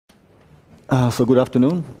So good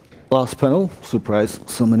afternoon. Last panel, surprise,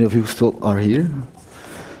 so many of you still are here.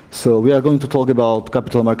 So we are going to talk about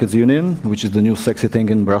Capital Markets Union, which is the new sexy thing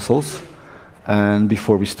in Brussels. And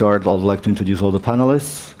before we start, I'd like to introduce all the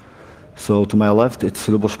panelists. So to my left, it's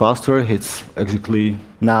Luboš Pastor. He's actually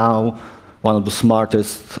now one of the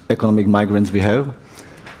smartest economic migrants we have.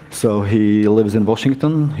 So he lives in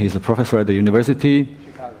Washington. He's a professor at the university.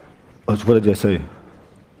 Chicago. What did I say?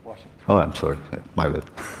 Washington. Oh, I'm sorry, my bad.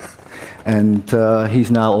 And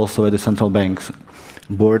he's now also at the central bank's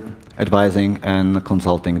board, advising and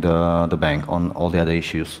consulting the bank on all the other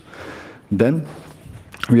issues. Then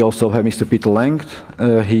we also have Mr. Peter Langt.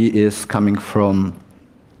 He is coming from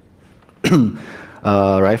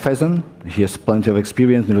Raiffeisen. He has plenty of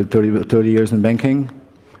experience, nearly 30 years in banking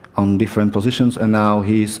on different positions, and now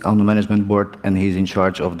he's on the management board and he's in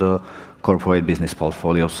charge of the corporate business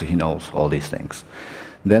portfolio, so he knows all these things.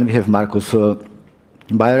 Then we have Markus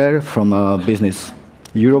Bayer from Business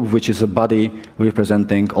Europe, which is a body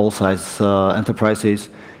representing all size enterprises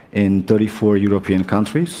in 34 European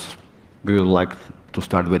countries. We would like to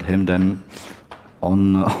start with him then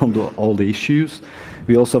on all the issues.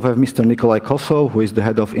 We also have Mr. Nikolai Koso, who is the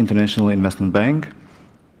head of International Investment Bank,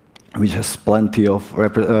 which has plenty of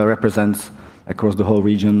represents across the whole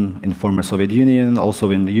region in former Soviet Union,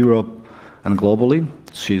 also in Europe and globally.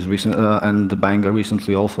 She's recent, and the bank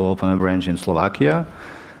recently also opened a branch in Slovakia.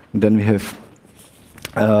 Then we have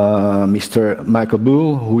Mr. Michael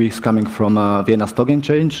Bull, who is coming from Vienna Stock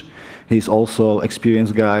Exchange. He's also an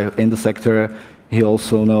experienced guy in the sector. He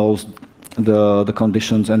also knows the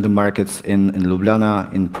conditions and the markets in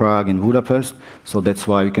Ljubljana, in Prague, in Budapest. So that's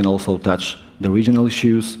why we can also touch the regional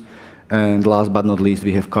issues. And last but not least,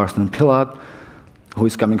 we have Carsten Pilat, who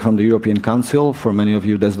is coming from the European Council. For many of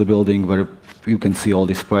you, that's the building where you can see all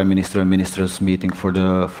these prime minister and ministers meeting for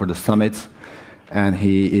the summits. And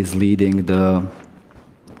he is leading the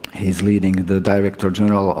Director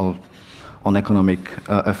General on Economic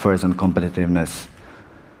Affairs and Competitiveness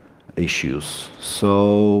issues.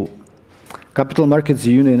 So, Capital Markets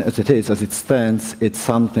Union, as it stands, it's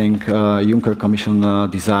something Juncker Commission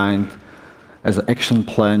designed as an action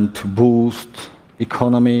plan to boost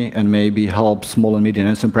economy and maybe help small and medium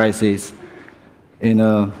enterprises in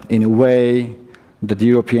a way that the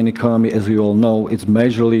European economy, as we all know, is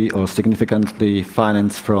majorly or significantly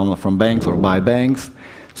financed from banks or by banks.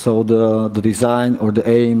 So the design or the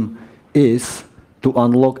aim is to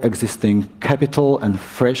unlock existing capital and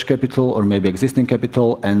fresh capital, or maybe existing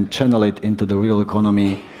capital, and channel it into the real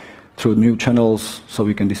economy through new channels. So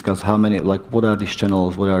we can discuss how many, like what are these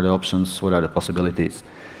channels, what are the options, what are the possibilities.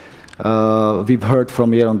 We've heard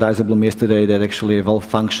from Jeroen Dijsselbloem yesterday that actually a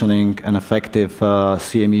well-functioning and effective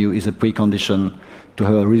CMU is a precondition to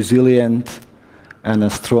have a resilient and a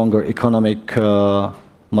stronger economic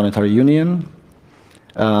monetary union.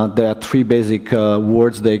 There are three basic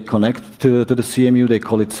words they connect to the CMU. They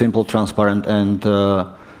call it simple, transparent, and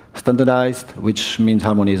standardized, which means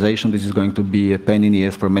harmonization. This is going to be a pain in the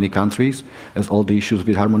ass for many countries, as all the issues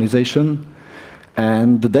with harmonization.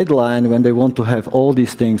 And the deadline when they want to have all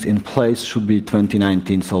these things in place should be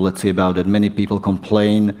 2019. So let's see about it. Many people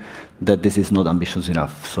complain that this is not ambitious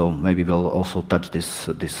enough. So maybe we'll also touch this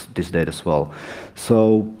date as well.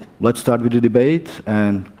 So let's start with the debate,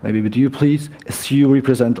 and maybe with you, please. As you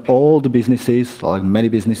represent all the businesses, like many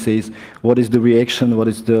businesses, what is the reaction?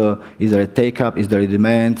 Is there a take-up? Is there a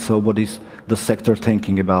demand? So what is the sector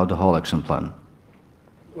thinking about the whole action plan?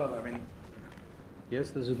 Well, I mean, yes,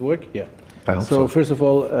 does it work? Yeah. I hope so. First of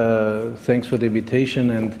all, thanks for the invitation,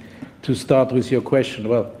 and to start with your question,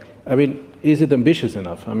 well, I mean, is it ambitious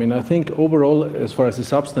enough? I mean, I think overall, as far as the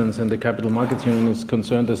substance and the Capital Markets Union is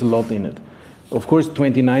concerned, there's a lot in it. Of course,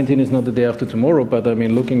 2019 is not the day after tomorrow, but I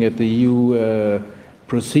mean, looking at the EU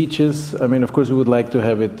procedures, I mean, of course, we would like to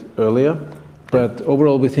have it earlier, but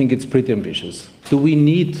overall, we think it's pretty ambitious. Do we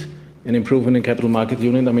need an improvement in Capital Market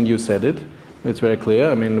Union? I mean, you said it. It's very clear.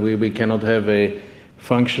 I mean, we cannot have a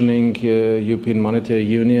functioning European Monetary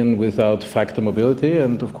Union without factor mobility,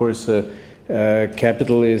 and of course,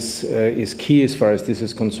 capital is key as far as this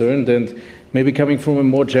is concerned. And maybe coming from a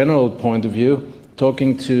more general point of view,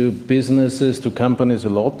 talking to businesses, to companies a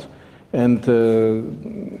lot, and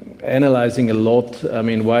analyzing a lot, I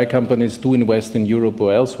mean, why companies do invest in Europe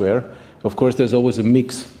or elsewhere. Of course, there's always a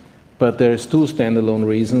mix, but there's two standalone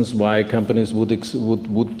reasons why companies would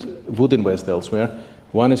invest elsewhere.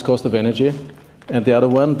 One is cost of energy, and the other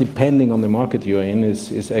one, depending on the market you're in,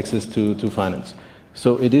 is access to finance.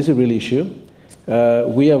 So it is a real issue.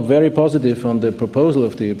 We are very positive on the proposal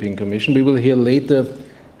of the European Commission. We will hear later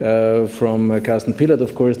from Carsten Pilat,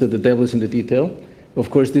 of course, that the devil is in the detail. of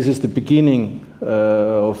course, this is the beginning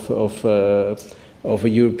of a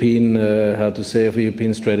European, of a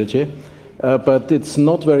European strategy. But it's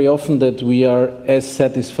not very often that we are as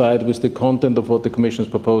satisfied with the content of what the Commission is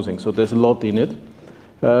proposing. So there's a lot in it.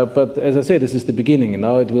 But as I say, this is the beginning. And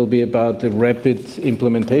now it will be about the rapid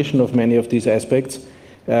implementation of many of these aspects,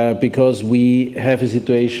 because we have a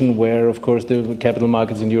situation where, of course, the capital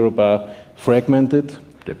markets in Europe are fragmented.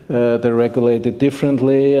 Yep. They're regulated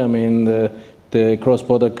differently. I mean, the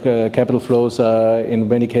cross-border capital flows are, in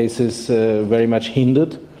many cases, very much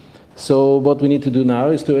hindered. So what we need to do now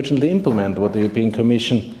is to urgently implement what the European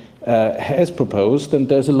Commission has proposed, and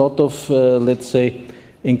there's a lot of, let's say,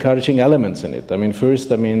 encouraging elements in it. I mean, first,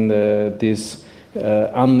 these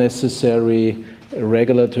unnecessary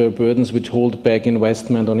regulatory burdens which hold back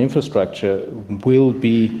investment on infrastructure will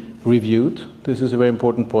be reviewed. This is a very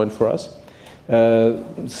important point for us.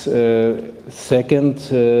 Second,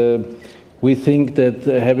 we think that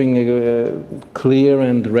having a clear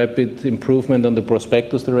and rapid improvement on the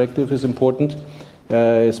prospectus directive is important,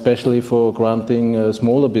 especially for granting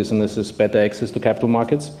smaller businesses better access to capital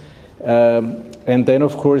markets. And then,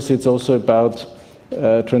 of course, it's also about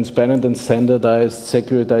transparent and standardized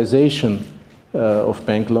securitization of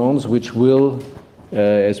bank loans, which will,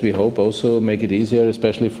 as we hope, also make it easier,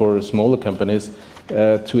 especially for smaller companies,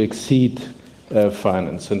 to exceed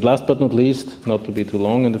finance. And last but not least, not to be too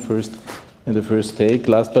long in the first take,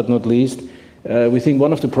 last but not least, we think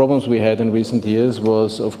one of the problems we had in recent years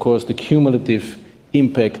was, of course, the cumulative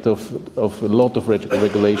impact of a lot of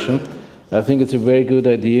regulation. I think it's a very good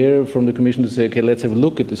idea from the Commission to say, okay, let's have a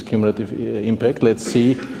look at this cumulative impact. Let's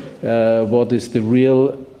see what is the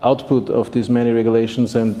real output of these many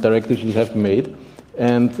regulations and directives that have been made,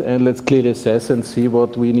 and let's clearly assess and see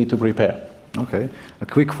what we need to prepare. Okay. A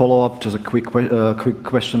quick follow-up, just a quick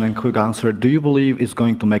question and quick answer. Do you believe it's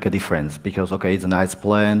going to make a difference? Because, okay, it's a nice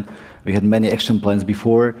plan. We had many action plans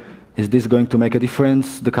before. Is this going to make a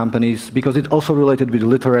difference, the companies? Because it's also related with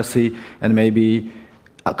literacy, and maybe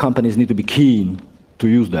companies need to be keen to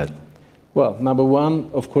use that. Well, number one,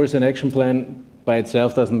 of course, an action plan by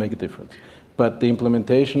itself doesn't make a difference, but the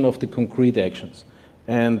implementation of the concrete actions.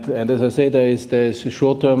 And as I say, there's a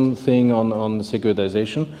short-term thing on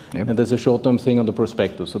securitization, yep, and there's a short-term thing on the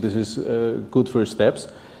prospectus. So this is good first steps.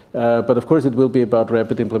 But of course, it will be about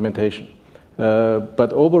rapid implementation.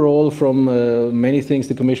 But overall, from many things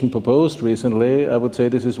the Commission proposed recently, I would say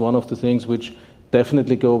this is one of the things which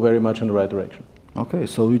definitely go very much in the right direction. Okay,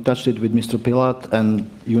 so we touched it with Mr. Pilat, and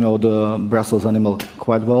you know the Brussels animal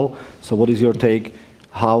quite well. So what is your take?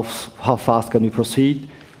 How fast can we proceed?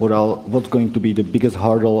 What's going to be the biggest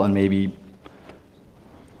hurdle, and maybe?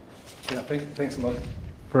 Yeah, thanks a lot.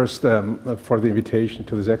 First, for the invitation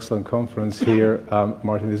to this excellent conference here,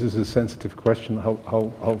 Martin, this is a sensitive question.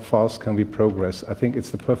 How fast can we progress? I think it's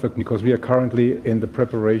the perfect, because we are currently in the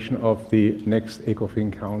preparation of the next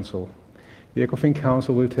ECOFIN Council. The ECOFIN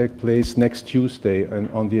Council will take place next Tuesday, and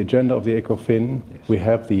on the agenda of the ECOFIN, we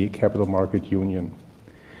have the Capital Market Union.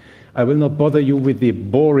 I will not bother you with the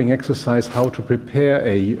boring exercise how to prepare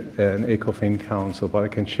an ECOFIN Council, but I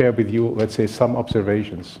can share with you, let's say, some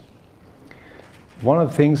observations. One of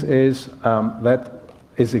the things is that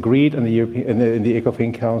is agreed in the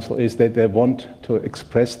ECOFIN Council is that they want to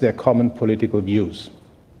express their common political views.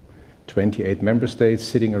 28 member states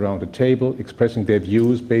sitting around the table expressing their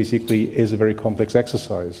views basically is a very complex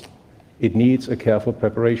exercise. It needs a careful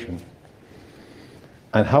preparation.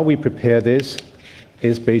 And how we prepare this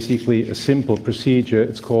is basically a simple procedure.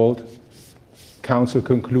 It's called Council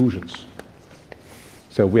Conclusions.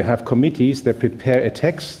 So we have committees that prepare a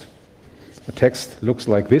text. The text looks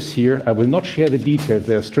like this here. I will not share the details.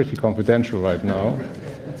 They are strictly confidential right now.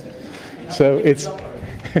 So it's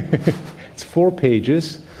 4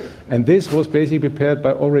 pages. And this was basically prepared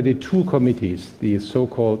by already 2 committees, the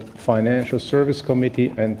so-called Financial Service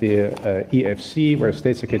Committee and the EFC, where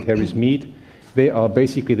state secretaries meet. They are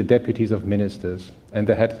basically the deputies of ministers. And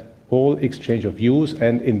they had all exchange of views.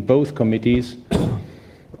 And in both committees,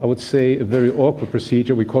 I would say a very awkward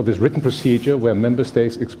procedure. We call this written procedure, where member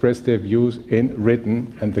states express their views in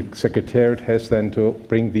written, and the secretariat has then to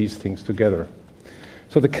bring these things together.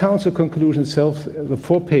 So the Council conclusion itself, the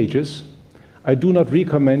 4 pages, I do not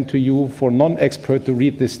recommend to you for non-expert to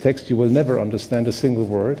read this text. You will never understand a single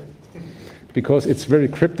word, because it's very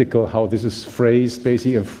cryptical how this is phrased,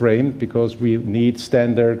 basically, and framed, because we need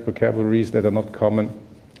standard vocabularies that are not common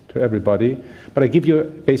to everybody. But I give you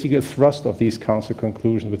basically a thrust of these Council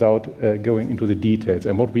conclusions without going into the details.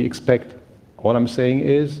 And what we expect, all I'm saying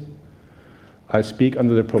is, I speak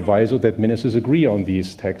under the proviso that ministers agree on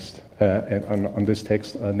these texts, on this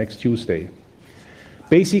text next Tuesday.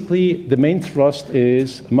 Basically, the main thrust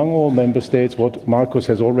is, among all member states, what Markus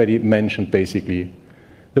has already mentioned, basically.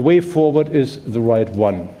 The way forward is the right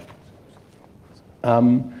one.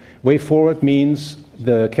 Way forward means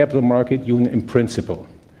the capital market union in principle.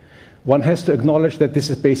 One has to acknowledge that this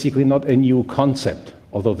is basically not a new concept.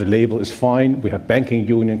 Although the label is fine, we have banking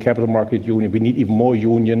union, capital market union, we need even more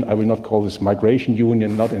union. I will not call this migration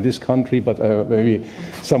union, not in this country, but maybe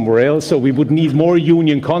somewhere else. So we would need more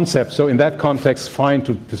union concepts. So in that context, fine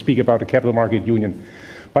to speak about a capital market union.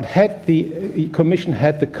 But had the Commission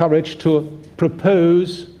had the courage to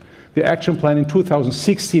propose the action plan in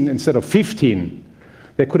 2016 instead of 15,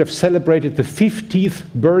 they could have celebrated the 50th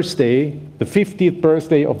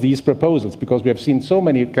birthday of these proposals, because we have seen so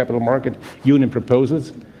many capital market union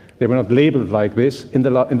proposals. They were not labeled like this in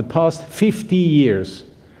the past 50 years.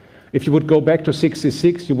 If you would go back to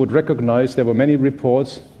 66, you would recognize there were many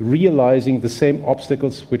reports realizing the same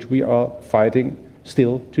obstacles which we are fighting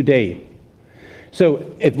still today. So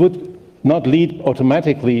it would not lead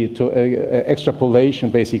automatically to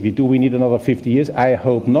extrapolation, basically. Do we need another 50 years? I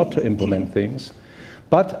hope not to implement things.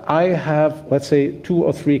 But I have, let's say, 2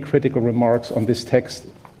 or 3 critical remarks on this text,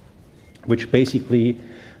 which basically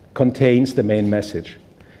contains the main message.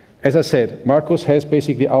 As I said, Markus has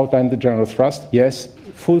basically outlined the general thrust. Yes,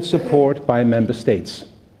 full support by member states.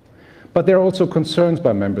 But there are also concerns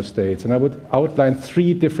by member states, and I would outline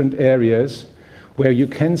 3 different areas where you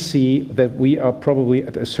can see that we are probably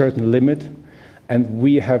at a certain limit, and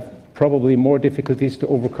we have probably more difficulties to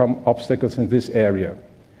overcome obstacles in this area.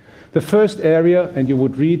 The first area, and you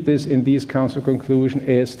would read this in these Council conclusions,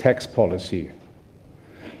 is tax policy.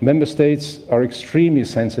 Member states are extremely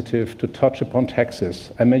sensitive to touch upon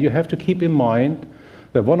taxes. And you have to keep in mind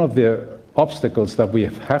that one of the obstacles that we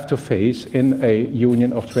have to face in a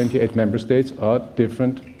union of 28 member states are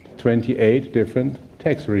 28 different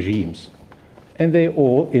tax regimes. And they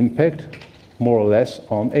all impact more or less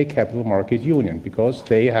on a capital market union, because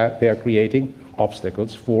they are creating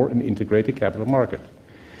obstacles for an integrated capital market.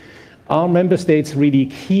 Are member states really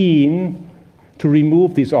keen to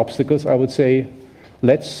remove these obstacles? I would say,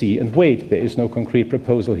 let's see and wait. There is no concrete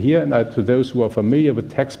proposal here. And to those who are familiar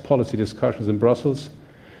with tax policy discussions in Brussels,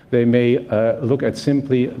 they may look at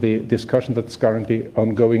simply the discussion that's currently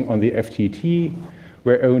ongoing on the FTT,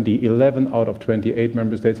 where only 11 out of 28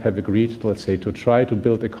 member states have agreed, let's say, to try to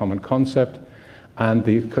build a common concept. And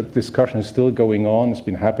the discussion is still going on. It's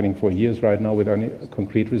been happening for years right now without any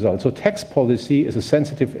concrete results. So tax policy is a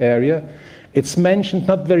sensitive area. It's mentioned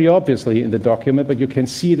not very obviously in the document, but you can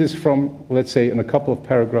see this from, let's say, in a couple of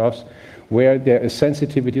paragraphs where there is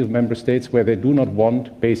sensitivity of member states where they do not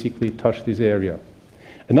want basically touch this area.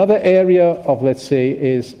 Another area of, let's say,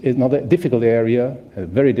 is another difficult area, a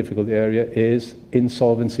very difficult area, is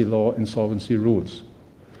insolvency law, insolvency rules.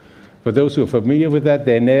 For those who are familiar with that,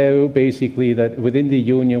 they know basically that within the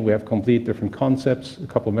union we have complete different concepts. A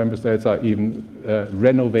couple of member states are even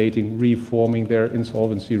renovating, reforming their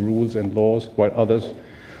insolvency rules and laws, while others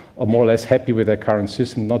are more or less happy with their current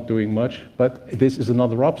system, not doing much. But this is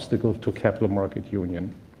another obstacle to capital market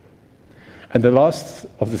union. And the last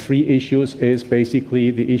of the 3 issues is basically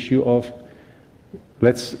the issue of,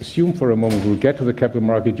 let's assume for a moment we'll get to the capital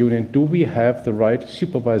market union. Do we have the right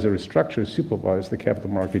supervisory structure to supervise the capital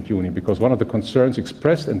market union? Because one of the concerns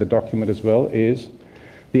expressed in the document as well is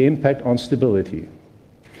the impact on stability.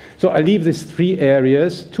 So I leave these 3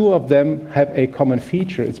 areas. 2 of them have a common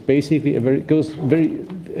feature. It's basically goes very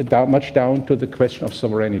much down to the question of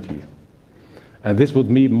sovereignty. And this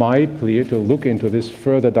would be my plea to look into this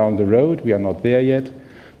further down the road. We are not there yet.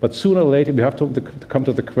 But sooner or later, we have to come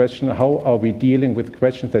to the question, how are we dealing with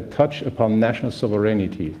questions that touch upon national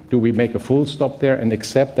sovereignty? Do we make a full stop there and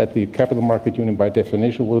accept that the capital market union, by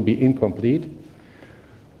definition, will be incomplete?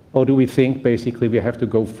 Or do we think, basically, we have to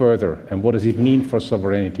go further? And what does it mean for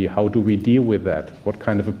sovereignty? How do we deal with that? What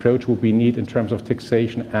kind of approach would we need in terms of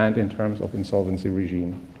taxation and in terms of insolvency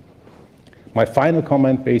regime? My final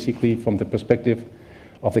comment, basically, from the perspective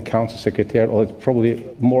of the Council Secretariat, or it's probably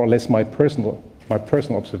more or less my personal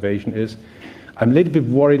observation, is I'm a little bit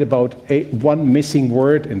worried about one missing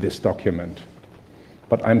word in this document.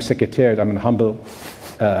 But I'm Secretariat, I'm a humble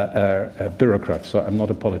bureaucrat, so I'm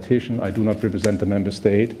not a politician, I do not represent the member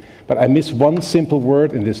state. But I miss one simple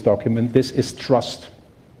word in this document. This is trust.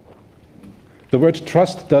 The word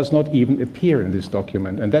trust does not even appear in this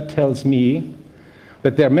document, and that tells me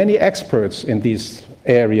that there are many experts in this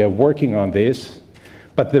area working on this,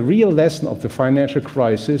 but the real lesson of the financial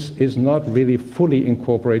crisis is not really fully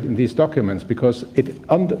incorporated in these documents, because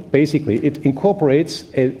basically it incorporates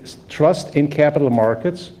a trust in capital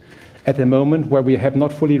markets at a moment where we have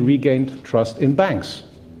not fully regained trust in banks.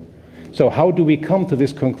 So how do we come to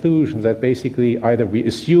this conclusion that basically either we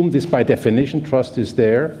assume this by definition, trust is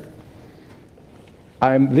there?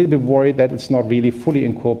 I'm a little bit worried that it's not really fully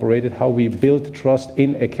incorporated, how we build trust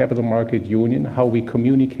in a capital market union, how we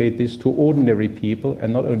communicate this to ordinary people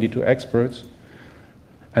and not only to experts.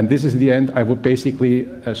 And this is the end. I would basically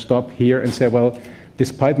stop here and say, well,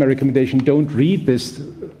 despite my recommendation, don't read this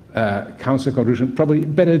council conclusion. Probably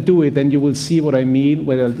better do it, then you will see what I mean.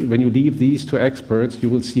 When you leave these to experts, you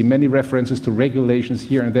will see many references to regulations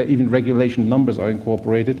here and there, even regulation numbers are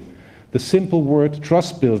incorporated. The simple word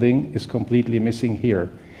trust building is completely missing here.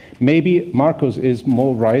 Maybe Marcos is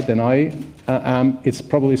more right than I am. It's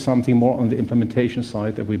probably something more on the implementation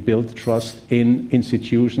side that we build trust in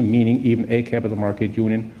institutions, meaning even a capital market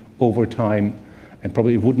union over time. And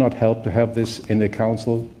probably it would not help to have this in the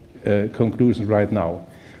council conclusion right now.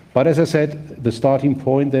 But as I said, the starting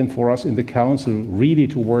point then for us in the council really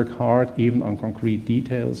to work hard even on concrete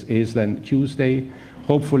details is then Tuesday.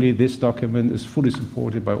 Hopefully this document is fully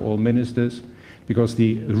supported by all ministers, because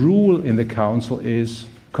the rule in the council is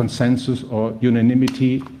consensus or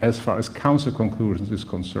unanimity as far as council conclusions is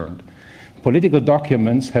concerned. Political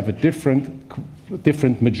documents have a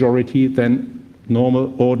different majority than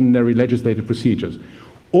normal, ordinary legislative procedures.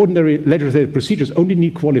 Ordinary legislative procedures only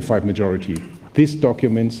need qualified majority. This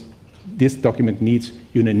document needs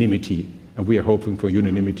unanimity, and we are hoping for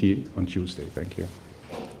unanimity on Tuesday. Thank you.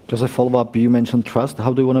 Just a follow-up, you mentioned trust.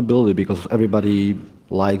 How do you want to build it? Because everybody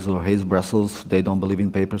likes or hates Brussels, they don't believe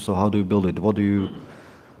in paper, so how do you build it? What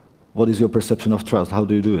is your perception of trust? How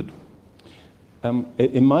do you do it?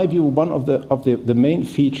 In my view, one of the main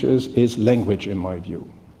features is language, in my view.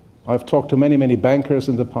 I've talked to many bankers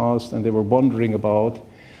in the past, and they were wondering about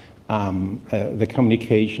the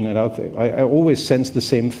communication, and I always sense the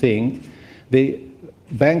same thing. The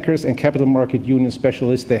bankers and capital market union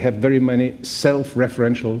specialists, they have very many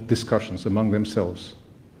self-referential discussions among themselves.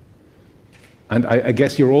 And I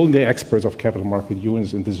guess you're all the experts of capital market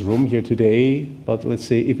unions in this room here today, but let's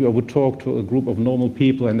say if you would talk to a group of normal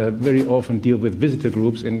people, and I very often deal with visitor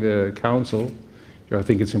groups in the council, I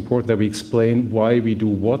think it's important that we explain why we do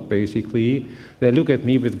what, basically. They look at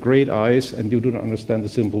me with great eyes, and you do not understand the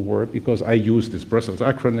simple word, because I use these Brussels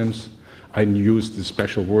acronyms, I use the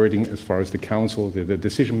special wording as far as the council, the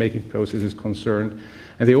decision-making process is concerned.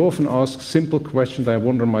 And they often ask simple questions. I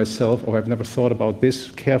wonder myself, I've never thought about this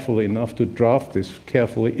carefully enough to draft this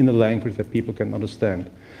carefully in a language that people can understand.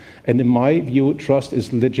 And in my view, trust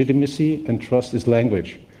is legitimacy and trust is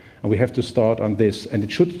language. And we have to start on this. And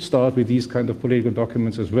it should start with these kind of political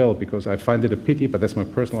documents as well, because I find it a pity, but that's my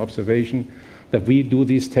personal observation, that we do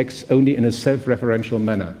these texts only in a self-referential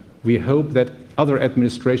manner. We hope that other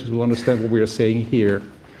administrations will understand what we are saying here.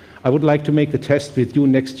 I would like to make the test with you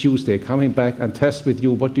next Tuesday, coming back and test with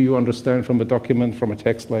you, what do you understand from a document, from a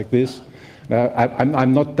text like this? I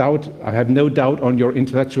have no doubt on your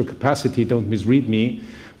intellectual capacity, don't misread me,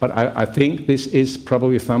 but I think this is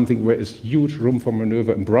probably something where there's huge room for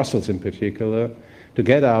maneuver in Brussels in particular, to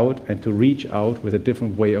get out and to reach out with a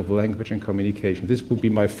different way of language and communication. This would be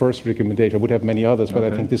my first recommendation. I would have many others, but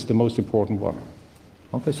I think this is the most important one.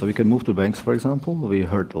 Okay, so we can move to banks, for example. We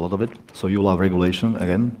heard a lot of it. So you will have regulation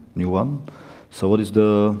again, new one. So what is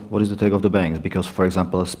the take of the banks? Because, for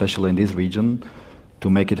example, especially in this region, to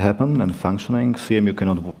make it happen and functioning, CMU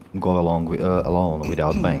cannot go along alone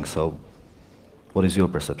without banks. So what is your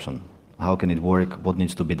perception? How can it work? What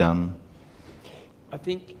needs to be done? I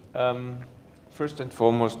think first and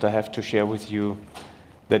foremost, I have to share with you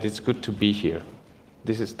that it's good to be here.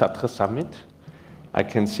 This is TATRA Summit. I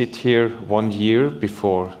can sit here 1 year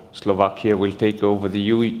before Slovakia will take over the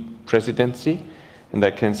EU presidency, and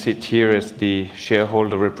I can sit here as the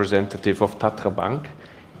shareholder representative of TATRA Bank,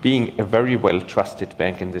 being a very well-trusted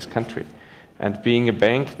bank in this country, and being a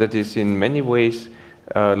bank that is in many ways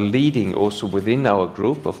leading also within our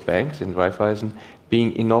group of banks in Raiffeisen,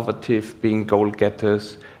 being innovative, being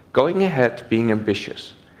goal-getters, going ahead, being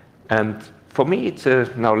ambitious. And for me, it's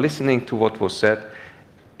now listening to what was said,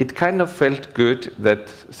 it kind of felt good that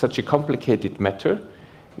such a complicated matter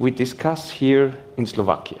we discuss here in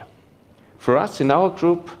Slovakia. For us in our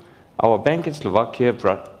group, our bank in Slovakia,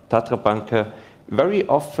 TATRA Banka, very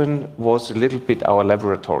often was a little bit our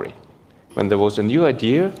laboratory. When there was a new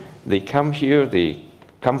idea, they come here, they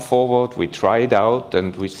come forward, we try it out,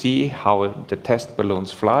 and we see how the test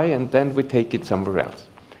balloons fly, and then we take it somewhere else.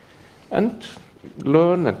 And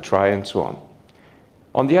learn and try and so on.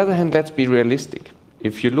 On the other hand, let's be realistic.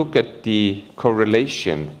 If you look at the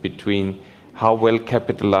correlation between how well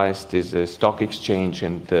capitalized is a stock exchange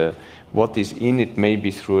and what is in it maybe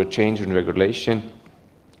through a change in regulation,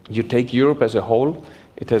 you take Europe as a whole,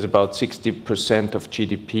 it has about 60% of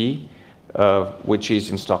GDP, which is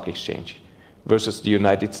in stock exchange, versus the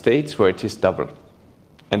United States, where it is double.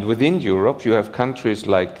 And within Europe, you have countries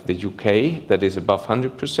like the UK, that is above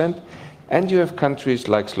 100%, and you have countries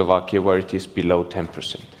like Slovakia, where it is below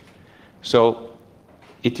 10%. So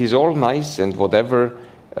it is all nice, and whatever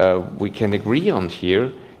we can agree on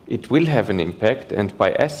here, it will have an impact, and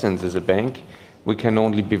by essence, as a bank, we can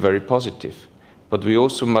only be very positive. But we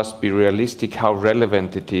also must be realistic how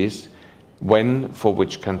relevant it is, when, for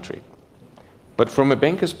which country. But from a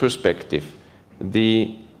banker's perspective,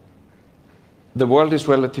 the world is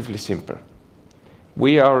relatively simple.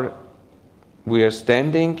 We are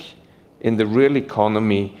standing in the real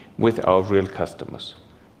economy with our real customers.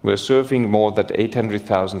 We're serving more than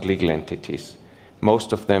 800,000 legal entities,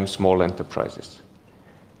 most of them small enterprises.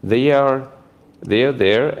 They are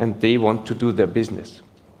there and they want to do their business.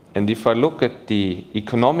 And if I look at the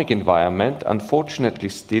economic environment, unfortunately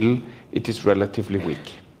still it is relatively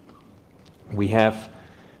weak. We have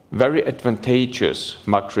very advantageous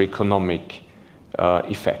macroeconomic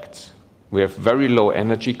effects. We have very low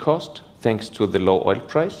energy cost thanks to the low oil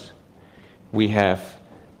price. We have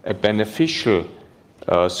a beneficial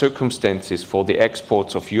circumstances for the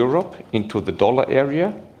exports of Europe into the dollar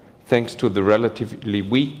area, thanks to the relatively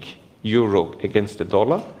weak euro against the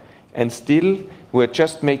dollar, and still we're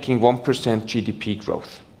just making 1% GDP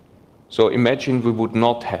growth. So imagine we would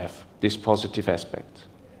not have this positive aspect.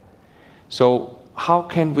 So how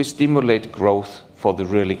can we stimulate growth for the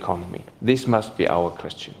real economy? This must be our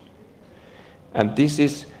question. And this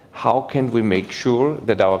is, how can we make sure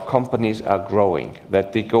that our companies are growing,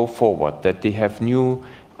 that they go forward, that they have new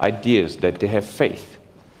ideas, that they have faith?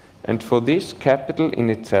 And for this, capital in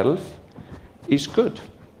itself is good.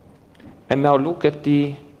 And now look at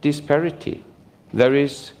the disparity. There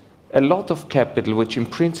is a lot of capital which in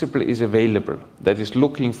principle is available, that is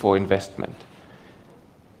looking for investment.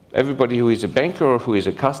 Everybody who is a banker or who is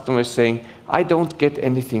a customer is saying, I don't get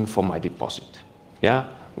anything for my deposit. Yeah?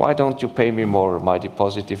 Why don't you pay me more my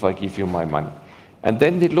deposit if I give you my money? And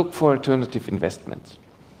then they look for alternative investments.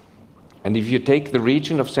 And if you take the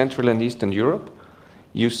region of Central and Eastern Europe,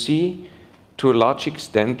 you see to a large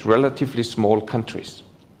extent relatively small countries,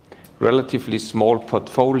 relatively small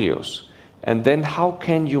portfolios. And then how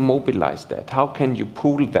can you mobilize that? How can you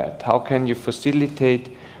pool that? How can you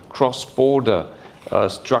facilitate cross-border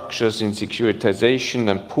structures in securitization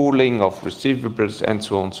and pooling of receivables and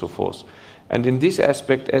so on and so forth? And in this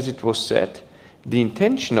aspect, as it was said, the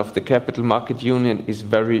intention of the Capital Market Union is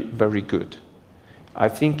very, very good. I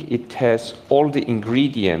think it has all the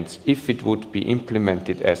ingredients, if it would be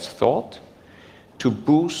implemented as thought, to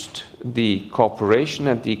boost the cooperation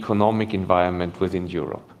and the economic environment within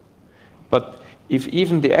Europe. But if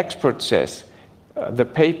even the expert says the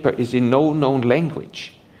paper is in no known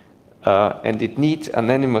language and it needs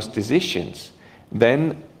unanimous decisions,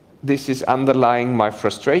 then this is underlying my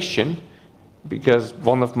frustration, because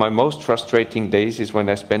one of my most frustrating days is when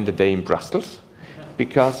I spend a day in Brussels,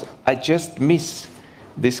 because I just miss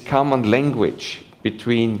this common language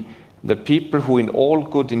between the people who in all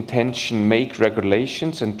good intention make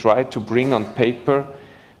regulations and try to bring on paper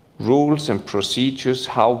rules and procedures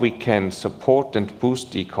how we can support and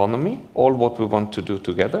boost the economy, all what we want to do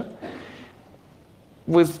together,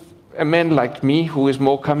 with a man like me who is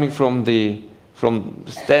more coming from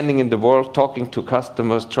standing in the world, talking to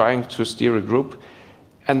customers, trying to steer a group,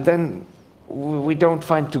 and then we don't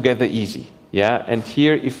find together easy. Yeah, and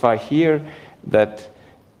here, if I hear that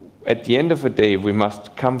at the end of the day we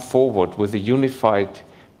must come forward with a unified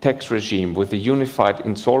tax regime, with a unified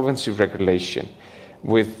insolvency regulation,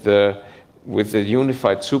 with a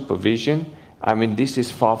unified supervision, I mean, this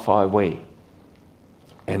is far, far away.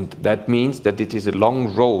 And that means that it is a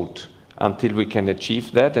long road until we can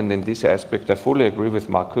achieve that. And in this aspect, I fully agree with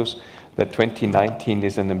Markus that 2019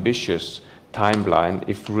 is an ambitious timeline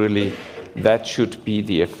if really that should be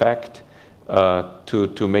the effect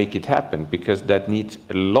to make it happen, because that needs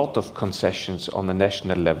a lot of concessions on a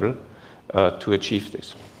national level to achieve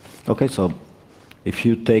this. Okay, so if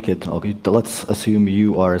you take it, okay, let's assume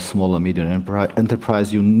you are a small and medium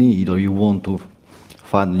enterprise, you need or you want to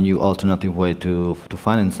find a new alternative way to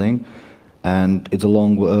financing, and it's a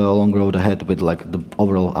long road ahead with like the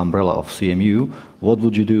overall umbrella of CMU. What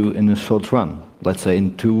would you do in a short run? Let's say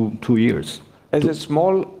in two years. As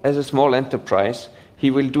a small enterprise, he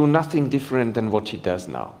will do nothing different than what he does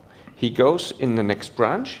now. He goes in the next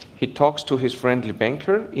branch, he talks to his friendly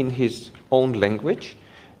banker in his own language,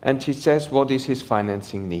 and he says what is his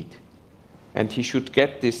financing need. And he should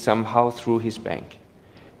get this somehow through his bank.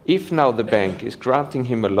 If now the bank is granting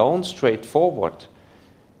him a loan straightforward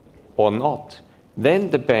or not, then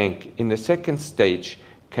the bank in the second stage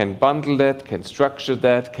can bundle that, can structure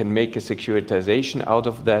that, can make a securitization out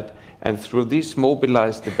of that, and through this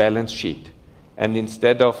mobilize the balance sheet. And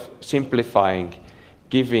instead of simplifying,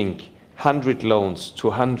 giving 100 loans to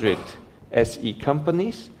 100 SE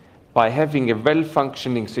companies, by having a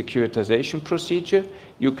well-functioning securitization procedure,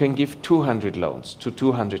 you can give 200 loans to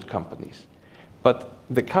 200 companies. But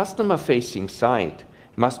the customer-facing side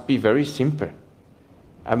must be very simple.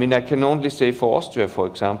 I mean, I can only say for Austria, for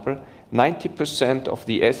example, 90% of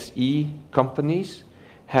the SE companies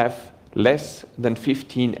have less than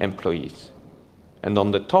 15 employees. And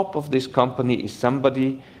on the top of this company is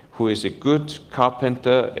somebody who is a good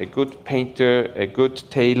carpenter, a good painter, a good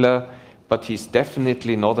tailor, but he's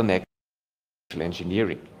definitely not an expert in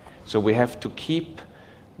engineering. So we have to keep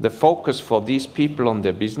the focus for these people on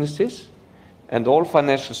their businesses, and all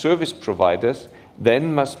financial service providers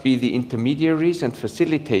then must be the intermediaries and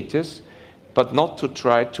facilitators, but not to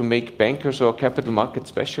try to make bankers or capital market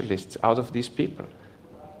specialists out of these people.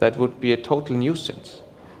 That would be a total nuisance.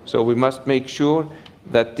 So we must make sure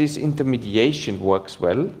that this intermediation works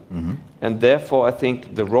well, and therefore I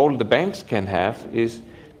think the role the banks can have is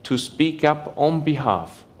to speak up on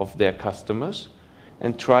behalf of their customers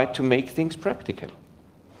and try to make things practical.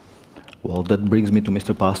 Well, that brings me to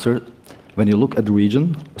Mr. Pastor. When you look at the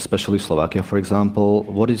region, especially Slovakia, for example,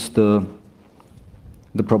 what is the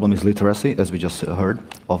problem is literacy, as we just heard,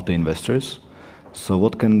 of the investors. So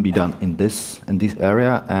what can be done in this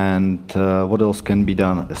area, and what else can be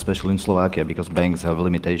done, especially in Slovakia, because banks have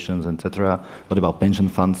limitations, etc. What about pension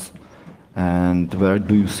funds? And where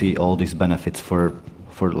do you see all these benefits for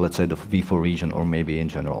let's say, the V4 region, or maybe in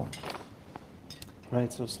general?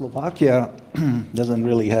 Right, so Slovakia doesn't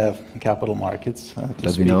really have capital markets to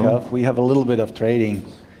As speak we know. of. We have a little bit of trading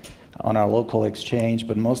on our local exchange,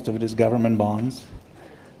 but most of it is government bonds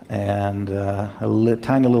and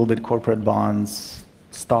tiny little bit corporate bonds,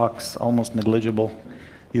 stocks, almost negligible.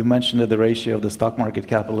 You mentioned that the ratio of the stock market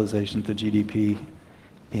capitalization to GDP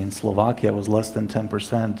in Slovakia was less than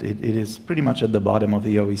 10%. It is pretty much at the bottom of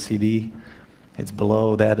the OECD. It's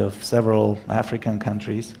below that of several African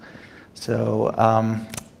countries. So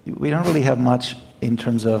we don't really have much in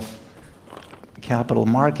terms of capital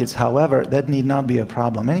markets. However, that need not be a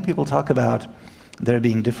problem. Many people talk about there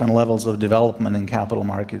being different levels of development in capital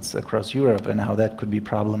markets across Europe and how that could be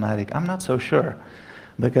problematic. I'm not so sure,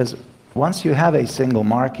 because once you have a single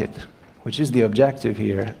market, which is the objective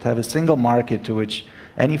here, to have a single market to which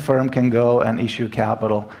any firm can go and issue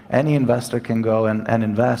capital, any investor can go and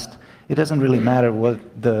invest, it doesn't really matter what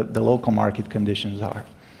the local market conditions are.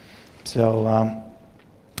 So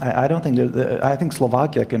I don't think I think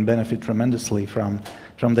Slovakia can benefit tremendously from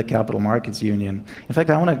the Capital Markets Union. In fact,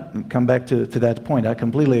 I want to come back to that point. I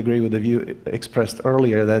completely agree with the view expressed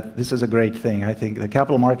earlier that this is a great thing. I think the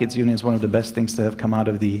Capital Markets Union is one of the best things to have come out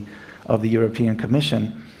of the European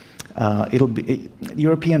Commission.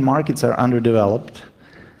 European markets are underdeveloped,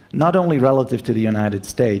 not only relative to the United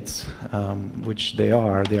States, which they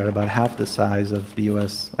are about half the size of the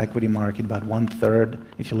US equity market, about 1/3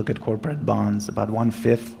 if you look at corporate bonds, about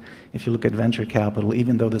 1/5 if you look at venture capital,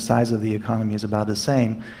 even though the size of the economy is about the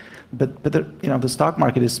same. But the stock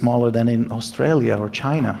market is smaller than in Australia or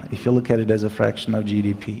China, if you look at it as a fraction of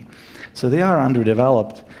GDP. So they are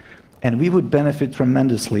underdeveloped, and we would benefit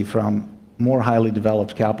tremendously from more highly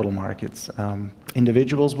developed capital markets.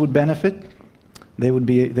 Individuals would benefit. They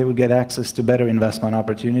would get access to better investment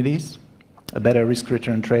opportunities, a better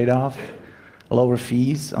risk-return trade-off, lower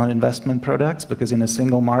fees on investment products, because in a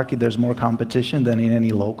single market there's more competition than in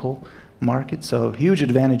any local market. So huge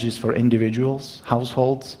advantages for individuals,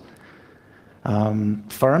 households.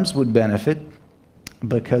 Firms would benefit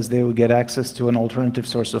because they would get access to an alternative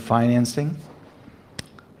source of financing.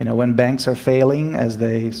 When banks are failing, as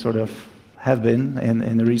they sort of have been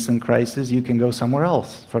in the recent crisis, you can go somewhere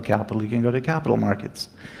else for capital. You can go to capital markets.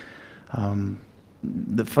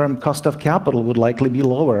 The firm cost of capital would likely be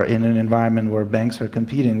lower in an environment where banks are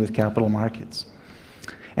competing with capital markets.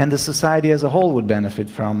 And the society as a whole would benefit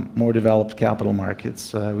from more developed capital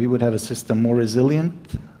markets. We would have a system more resilient,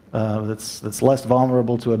 that's less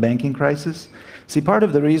vulnerable to a banking crisis. See, part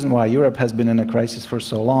of the reason why Europe has been in a crisis for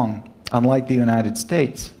so long, unlike the United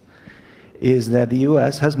States, is that the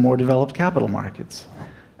US has more developed capital markets.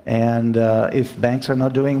 And if banks are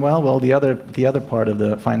not doing well, the other part of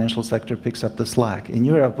the financial sector picks up the slack. In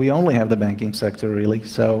Europe, we only have the banking sector, really,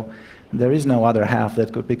 so there is no other half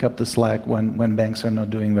that could pick up the slack when banks are not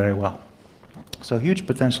doing very well. So huge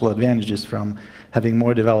potential advantages from having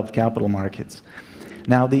more developed capital markets.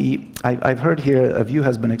 Now, I've heard here a view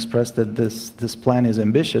has been expressed that this plan is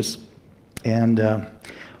ambitious, and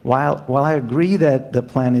While I agree that the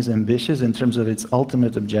plan is ambitious in terms of its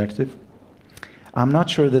ultimate objective, I'm not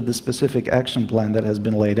sure that the specific action plan that has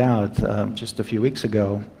been laid out just a few weeks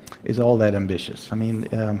ago is all that ambitious. I mean,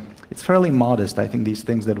 it's fairly modest, I think, these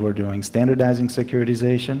things that we're doing. Standardizing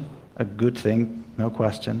securitization, a good thing, no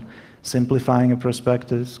question. Simplifying a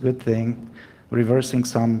prospectus, good thing. Reversing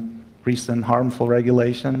some recent harmful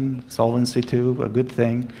regulation, Solvency II, a good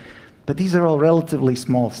thing. But these are all relatively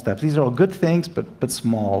small steps. These are all good things, but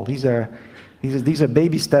small. These are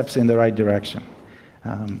baby steps in the right direction.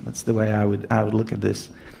 That's the way I would look at this.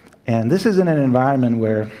 And this is in an environment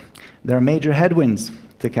where there are major headwinds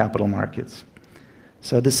to capital markets.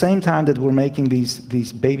 So at the same time that we're making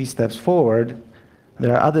these baby steps forward,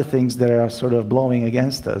 there are other things that are sort of blowing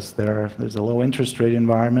against us. There's a low interest rate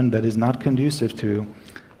environment that is not conducive to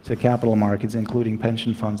capital markets, including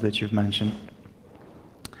pension funds that you've mentioned.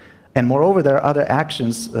 And moreover, there are other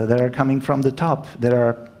actions that are coming from the top that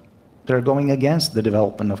are going against the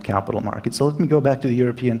development of capital markets. So let me go back to the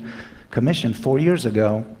European Commission. 4 years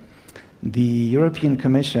ago, the European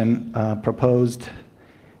Commission proposed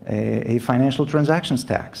a financial transactions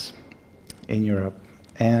tax in Europe.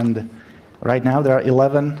 And right now, there are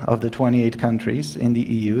 11 of the 28 countries in the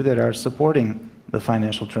EU that are supporting the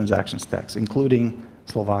financial transactions tax, including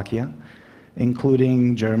Slovakia,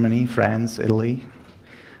 including Germany, France, Italy.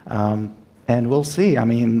 And we'll see. I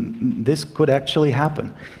mean, this could actually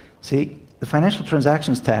happen. See, the financial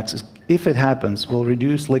transactions tax, if it happens, will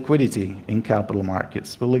reduce liquidity in capital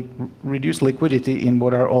markets, will reduce liquidity in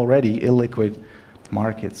what are already illiquid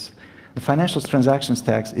markets. The financial transactions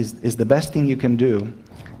tax is the best thing you can do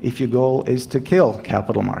if your goal is to kill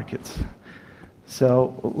capital markets.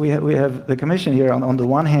 So we have the Commission here on the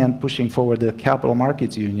one hand pushing forward the capital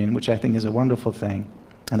markets union, which I think is a wonderful thing,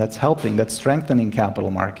 and that's helping, that's strengthening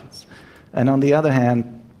capital markets. And on the other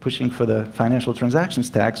hand, pushing for the financial transactions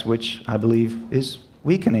tax, which I believe is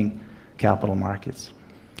weakening capital markets.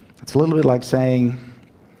 It's a little bit like saying,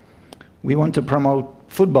 we want to promote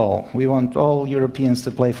football. We want all Europeans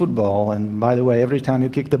to play football, and by the way, every time you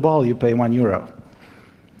kick the ball, you pay €1.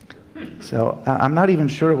 So I'm not even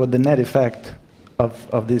sure what the net effect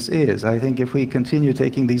of this is. I think if we continue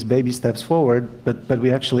taking these baby steps forward, but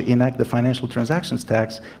we actually enact the financial transactions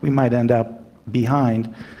tax, we might end up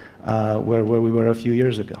behind where we were a few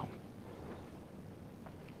years ago.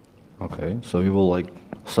 Okay, so you will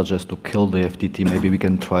suggest to kill the FTT. Maybe we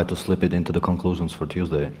can try to slip it into the conclusions for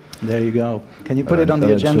Tuesday. There you go. Can you put it on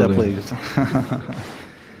the agenda, please?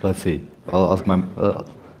 Let's see. I'll ask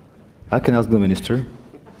I can ask the minister.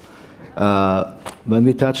 When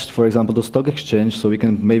we touched, for example, the stock exchange, so we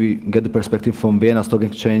can maybe get the perspective from Vienna Stock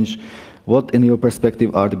Exchange, what, in your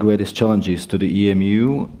perspective, are the greatest challenges to the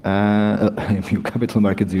EMU, EMU Capital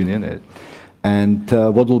Markets Union, and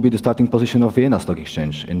what will be the starting position of Vienna Stock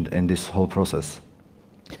Exchange in this whole process?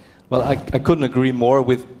 Well, I couldn't agree more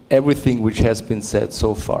with everything which has been said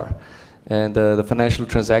so far. And the financial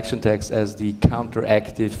transaction tax as the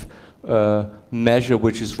counteractive measure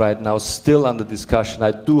which is right now still under discussion.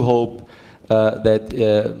 I do hope that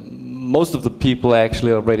most of the people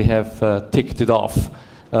actually already have ticked it off.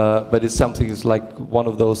 But it's something that's like one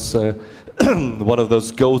of those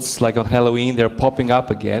ghosts like on Halloween. They're popping up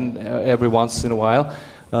again every once in a while.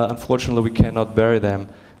 Unfortunately, we cannot bury them.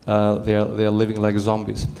 They're living like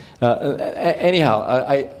zombies.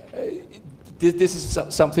 Anyhow, this is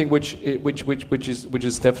something which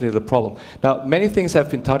is definitely the problem. Now, many things have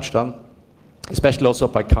been touched on, especially also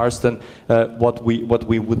by Carsten. What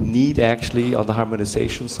we would need actually on the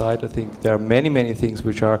harmonization side. I think there are many things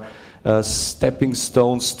which are stepping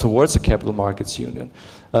stones towards a capital markets union.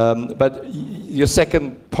 But your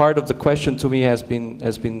second part of the question to me has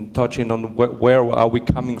been touching on where are we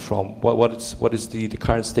coming from? What is the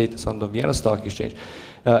current status on the Vienna Stock Exchange?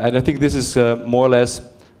 And I think this is more or less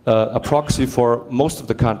a proxy for most of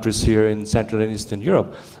the countries here in Central and Eastern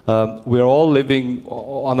Europe. We are all living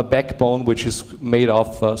on a backbone which is made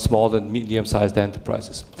of small and medium-sized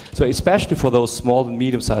enterprises. So especially for those small and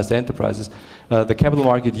medium-sized enterprises, the Capital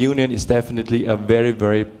Market Union is definitely a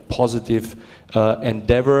very positive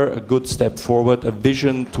endeavor, a good step forward, a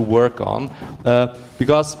vision to work on.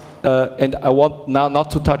 Because and I want now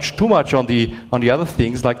not to touch too much on the other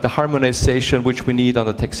things like the harmonization which we need on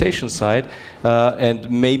the taxation side and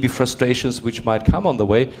maybe frustrations which might come on the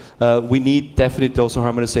way. We need definitely also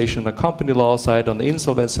harmonization on the company law side, on the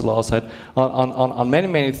insolvency law side, on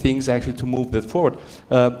many things actually to move that forward.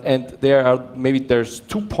 And there's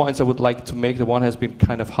 2 points I would like to make. The one has been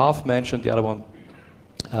kind of half mentioned, the other one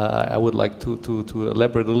I would like to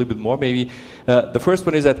elaborate a little bit more maybe. The first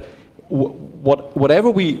one is that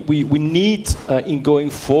whatever we need in going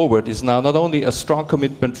forward is now not only a strong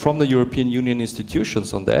commitment from the European Union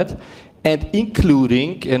institutions on that, and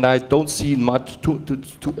including, and I don't see much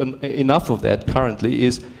enough of that currently,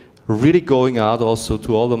 is really going out also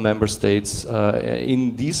to all the member states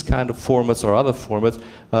in these kind of formats or other formats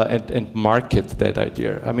and market that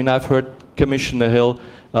idea. I mean, I've heard Commissioner Hill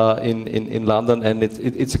in London, and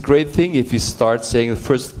it's a great thing if he starts saying the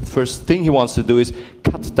first thing he wants to do is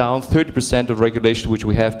cut down 30% of regulation which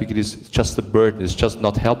we have because it's just a burden, it's just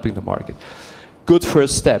not helping the market. Good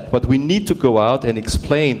first step, but we need to go out and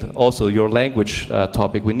explain also your language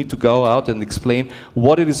topic. We need to go out and explain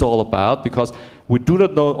what it is all about, because we do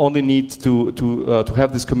not only need to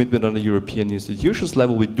have this commitment on the European institutions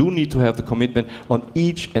level, we do need to have the commitment on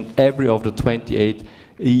each and every of the 28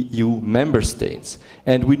 EU member states.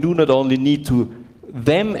 And we do not only need to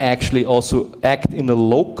them actually also act in the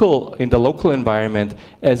local environment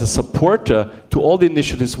as a supporter to all the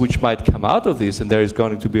initiatives which might come out of this, and there is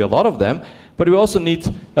going to be a lot of them, but we also need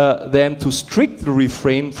them to strictly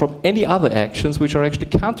refrain from any other actions which are actually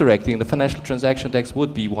counteracting. The financial transaction tax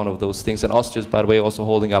would be one of those things, and Austria is, by the way, also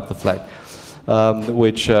holding up the flag,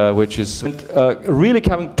 which is really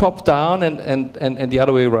coming top down and the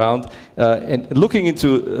other way around, and looking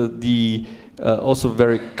into the also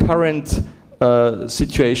very current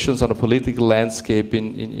situations on a political landscape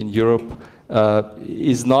in Europe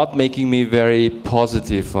is not making me very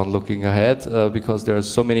positive on looking ahead, because there are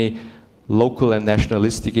so many local and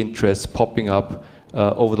nationalistic interests popping up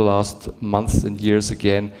over the last months and years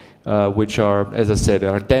again, which are, as I said,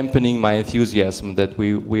 are dampening my enthusiasm that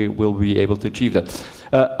we will be able to achieve that.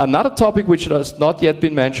 Another topic which has not yet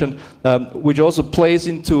been mentioned, which also plays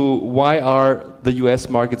into why are the US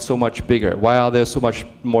markets so much bigger, why are they so much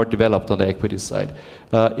more developed on the equity side,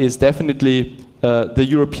 is definitely the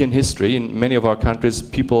European history. In many of our countries,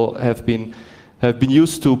 people have been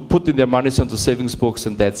used to putting their money into savings books,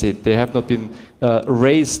 and that's it. They have not been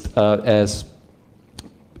raised as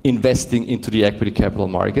investing into the equity capital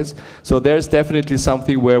markets. So there's definitely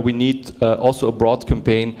something where we need also a broad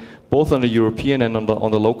campaign, both on the European and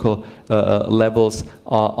on the local levels,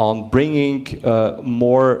 on bringing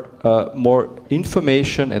more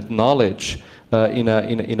information and knowledge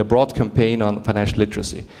in a broad campaign on financial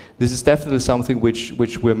literacy. This is definitely something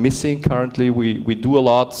which we're missing currently. We do a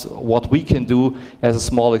lot what we can do as a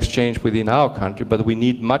small exchange within our country, but we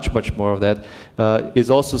need much more of that. It's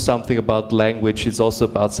also something about language. It's also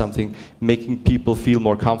about something making people feel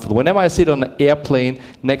more comfortable. Whenever I sit on an airplane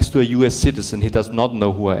next to a US citizen, he does not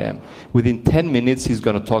know who I am. Within 10 minutes, he's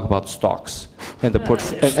going to talk about stocks and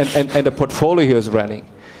the portfolio he is running.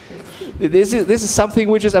 This is something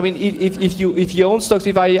which is, I mean, if you own stocks,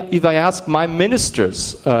 if I ask my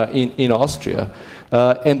ministers in Austria,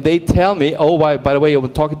 and they tell me, oh, by the way,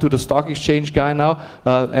 I'm talking to the stock exchange guy now,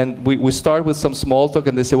 and we start with some small talk,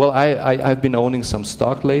 and they say, well, I've been owning some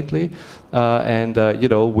stock lately, and you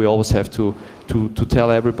know, we always have to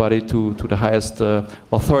tell everybody, to the highest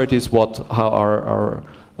authorities, how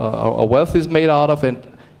our wealth is made out of,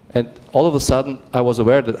 and all of a sudden I was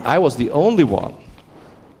aware that I was the only one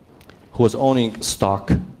who was owning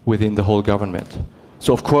stock within the whole government.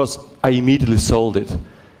 So of course I immediately sold it.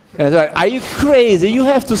 And they're like, are you crazy? You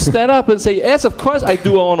have to stand up and say, yes, of course I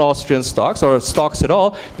do own Austrian stocks, or stocks at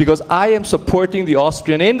all, because I am supporting the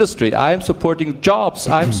Austrian industry. I am supporting jobs.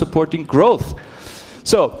 I'm supporting growth.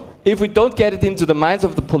 So if we don't get it into the minds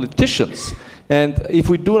of the politicians, and if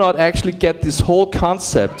we do not actually get this whole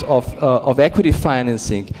concept of equity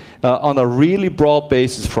financing on a really broad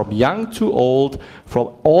basis, from young to old,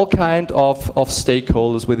 from all kinds of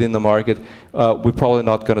stakeholders within the market, we're probably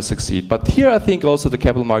not going to succeed. But here I think also the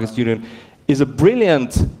Capital Markets Union is a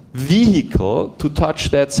brilliant vehicle to touch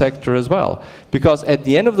that sector as well. Because at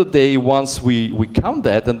the end of the day, once we count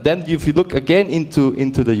that, and then if you look again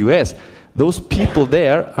into the US, those people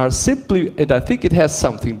there are simply, and I think it has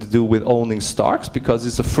something to do with owning stocks, because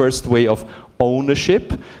it's the first way of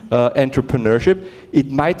ownership, entrepreneurship. It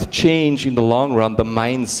might change in the long run the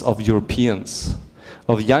minds of Europeans,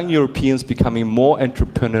 of young Europeans becoming more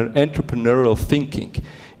entrepreneurial thinking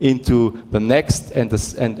into the next and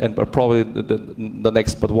probably the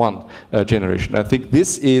next but one generation. I think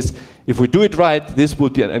this is, if we do it right, this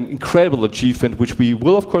would be an incredible achievement, which we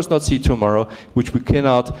will of course not see tomorrow, which we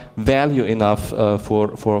cannot value enough for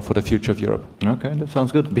the future of Europe. Okay, that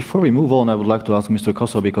sounds good. Before we move on, I would like to ask Mr.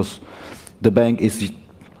 Koso, because the bank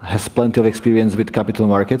has plenty of experience with capital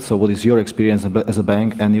markets. So what is your experience as a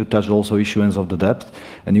bank? And you touched also issuance of the debt,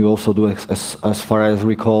 and you also do, as far as I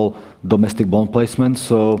recall, domestic bond placement.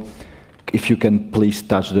 So if you can please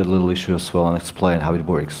touch that little issue as well and explain how it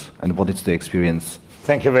works and what is the experience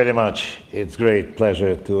Thank you very much. It's great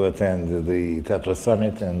pleasure to attend the TATRA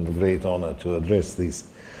Summit and a great honor to address this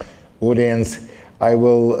audience. I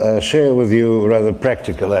will share with you rather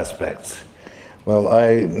practical aspects. Well,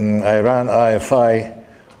 I run IFI,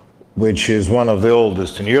 which is one of the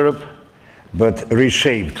oldest in Europe, but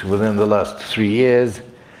reshaped within the last 3 years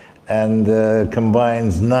and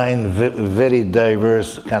combines 9 very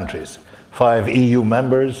diverse countries, 5 EU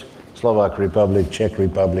members, Slovak Republic, Czech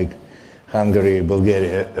Republic, Hungary,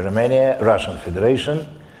 Bulgaria, Romania, Russian Federation,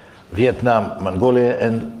 Vietnam, Mongolia,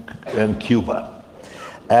 and Cuba.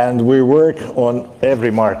 And we work on every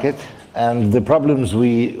market, and the problems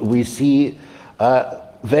we see are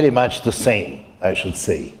very much the same, I should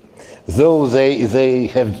say, though they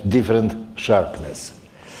have different sharpness.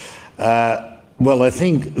 Well, I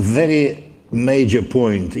think very major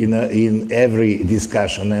point in every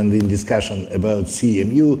discussion and in discussion about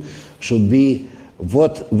CMU should be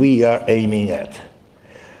what we are aiming at.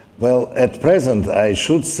 Well, at present, I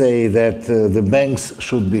should say that the banks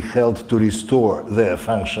should be held to restore their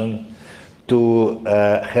function to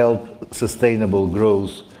help sustainable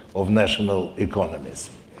growth of national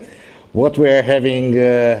economies. What we are having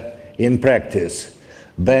in practice,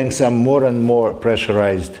 banks are more and more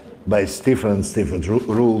pressurized by different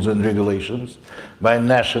rules and regulations, by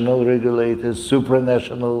national regulators,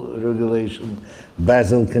 supranational regulation,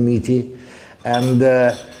 Basel Committee, and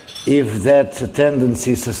if that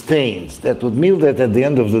tendency sustains, that would mean that at the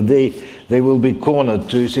end of the day, they will be cornered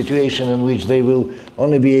to a situation in which they will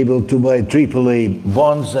only be able to buy AAA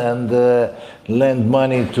bonds and lend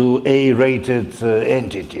money to A-rated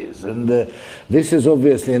entities. And this is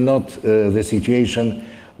obviously not the situation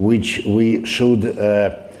which we should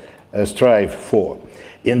strive for.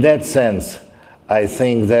 In that sense, I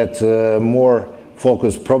think that more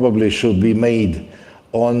focus probably should be made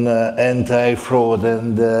on anti-fraud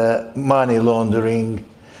and money laundering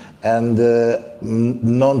and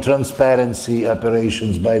non-transparency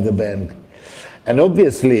operations by the bank. And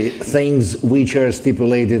obviously, things which are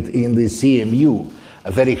stipulated in the CMU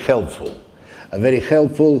are very helpful.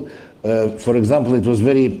 For example, it was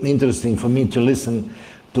very interesting for me to listen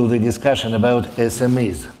to the discussion about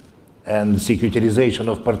SMEs and securitization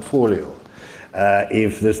of portfolio.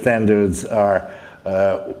 If the standards are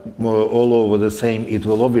all over the same, it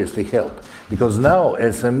will obviously help. Because now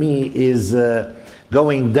SME is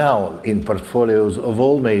going down in portfolios of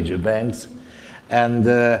all major banks. And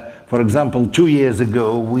for example, 2 years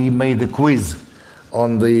ago, we made a quiz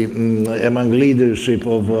on the among leadership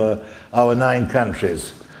of our 9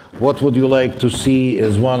 countries. What would you like to see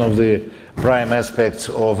as one of the prime aspects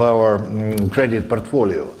of our credit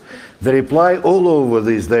portfolio? The reply all over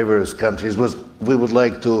these diverse countries was, we would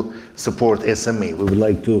like to support SME. We would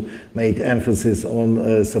like to make emphasis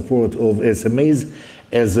on support of SMEs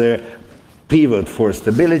as a pivot for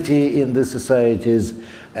stability in the societies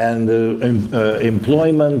and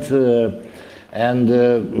employment. And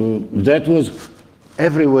that was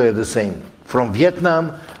everywhere the same, from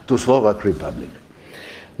Vietnam to Slovak Republic.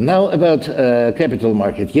 Now about capital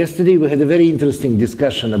market. Yesterday we had a very interesting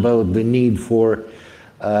discussion about the need for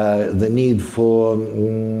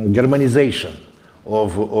harmonization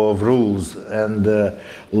of rules and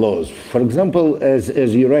laws. For example, as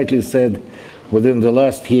you rightly said, within the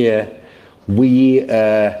last year, we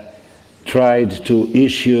tried to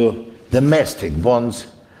issue domestic bonds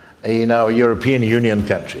in our European Union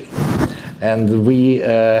country. And we,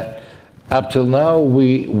 up till now,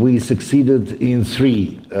 we succeeded in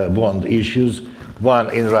 3 bond issues.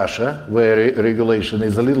 One in Russia, where regulation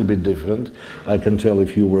is a little bit different. I can tell a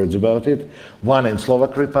few words about it. One in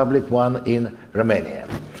Slovak Republic, one in Romania.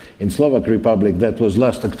 In Slovak Republic, that was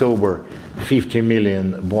last October, 50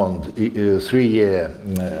 million bond, 3-year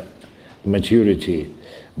maturity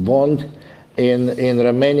bond. In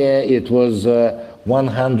Romania, it was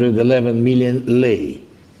 111 million lei,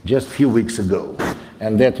 just a few weeks ago.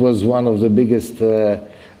 And that was one of the biggest,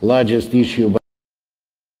 largest issue